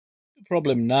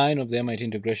Problem 9 of the MIT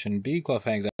Integration B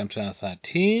qualifying exam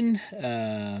 13.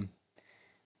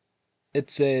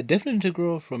 It's a definite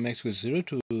integral from x equals 0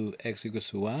 to x equals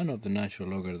to 1 of the natural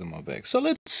logarithm of x. So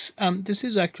let's, this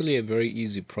is actually a very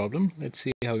easy problem. Let's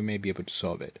see how we may be able to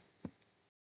solve it.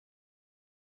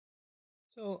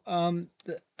 So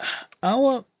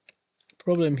our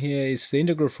problem here is the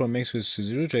integral from x equals to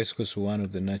 0 to x equals to 1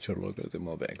 of the natural logarithm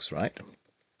of x, right?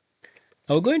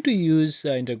 Now we're going to use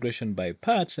integration by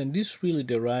parts, and this really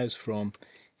derives from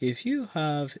if you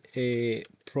have a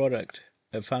product,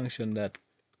 a function that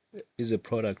is a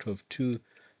product of two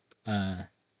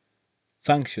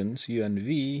functions, u and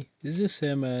v, this is the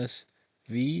same as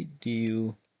v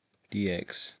du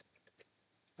dx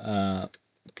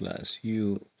plus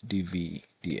u dv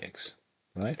dx,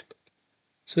 right?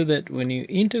 So that when you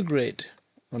integrate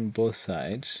on both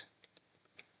sides,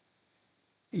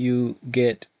 you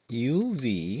get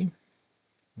uv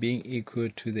being equal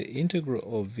to the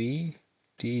integral of v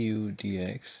du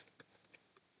dx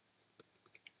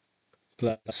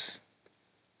plus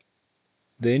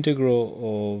the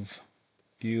integral of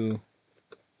u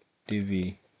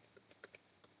dv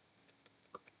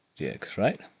dx,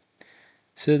 right?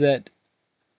 So that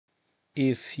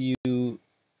if you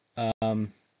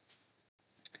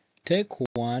take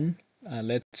one,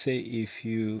 let's say if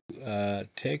you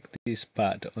take this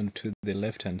part onto the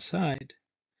left hand side,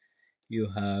 you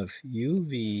have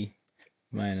uv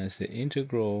minus the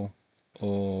integral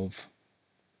of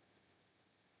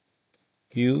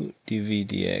u dv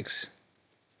dx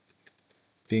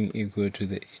being equal to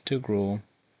the integral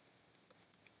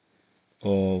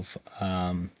of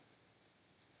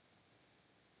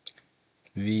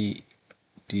v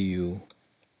du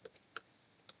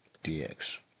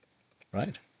dx,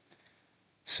 right?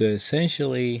 So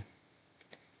essentially,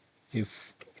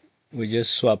 if we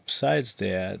just swap sides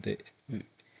there, the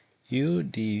v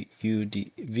du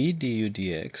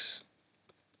dx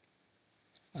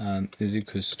is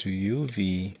equals to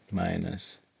uv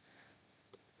minus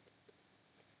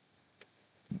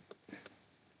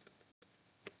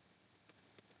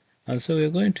and so we're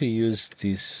going to use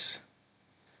this,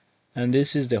 and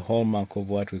this is the hallmark of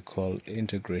what we call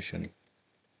integration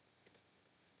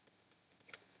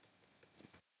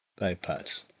by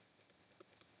parts,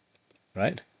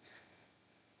 right?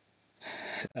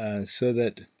 So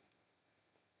that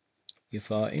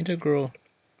if our integral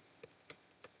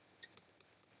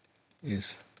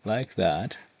is like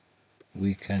that,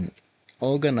 we can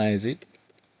organize it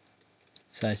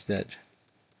such that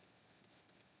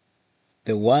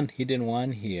the one hidden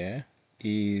one here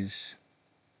is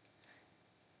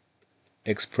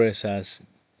expressed as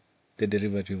the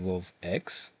derivative of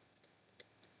x.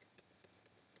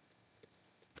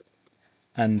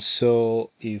 And so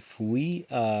if we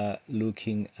are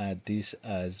looking at this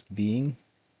as being,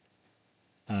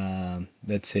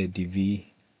 let's say dv,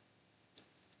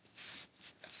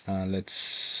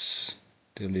 let's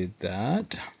delete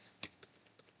that.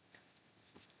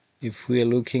 If we are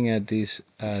looking at this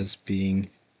as being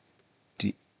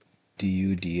du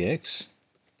dx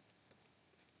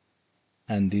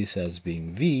and this as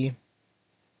being v,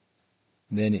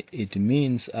 then it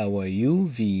means our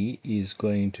uv is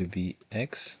going to be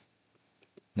x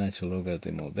natural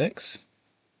logarithm of x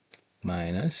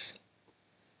minus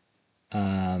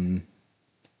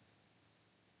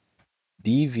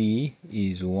dv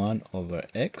is 1 over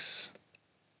x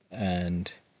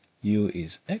and u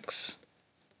is x,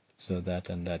 so that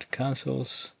and that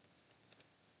cancels,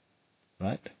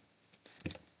 right?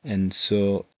 And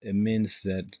so it means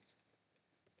that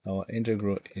our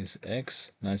integral is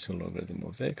x natural logarithm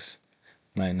of x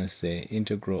minus the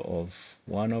integral of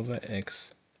 1 over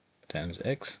x times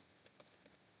x.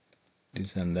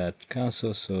 This and that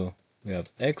cancels, so we have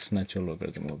x natural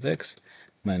logarithm of x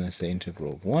minus the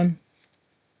integral of 1,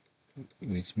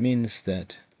 which means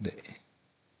that the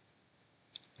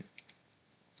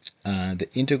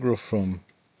integral from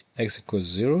x equals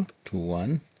 0 to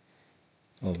 1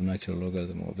 of natural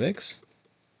logarithm of x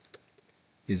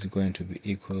is going to be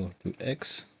equal to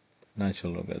x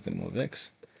natural logarithm of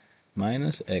x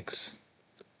minus x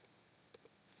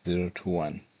 0 to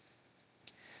 1.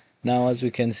 Now, as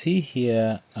we can see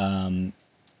here,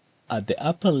 at the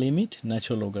upper limit,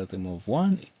 natural logarithm of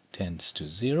 1 tends to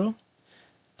 0.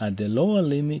 At the lower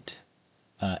limit,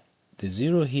 the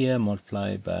 0 here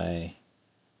multiplied by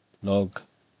log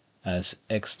as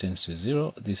x tends to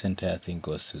 0, this entire thing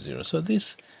goes to 0. So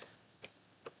this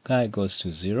guy goes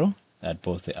to 0 at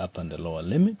both the upper and the lower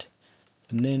limit.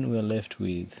 And then we're left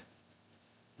with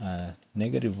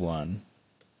negative 1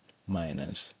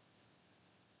 minus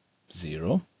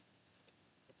 0,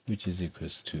 which is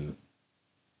equals to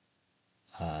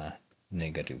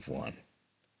 -1.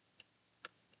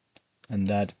 And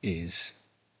that is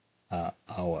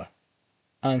our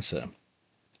answer.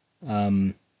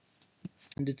 And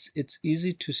it's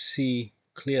easy to see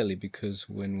clearly because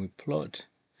when we plot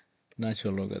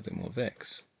natural logarithm of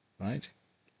x, right,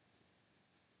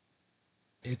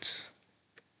 this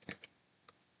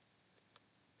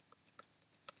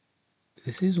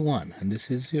is 1 and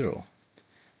this is 0.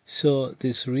 So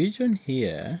this region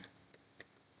here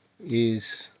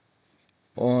is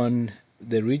on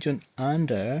the region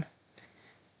under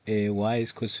y is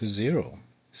equal to 0.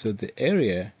 So the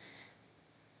area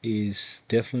is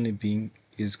definitely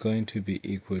going to be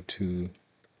equal to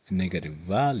a negative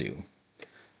value.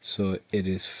 So it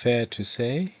is fair to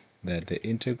say that the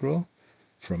integral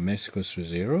from x equals to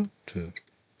 0 to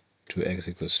x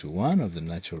equals to 1 of the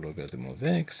natural logarithm of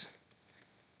x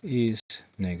is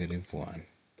 -1.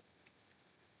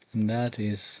 And that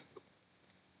is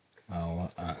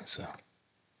our answer.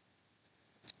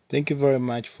 Thank you very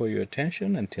much for your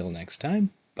attention. Until next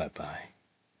time, bye-bye.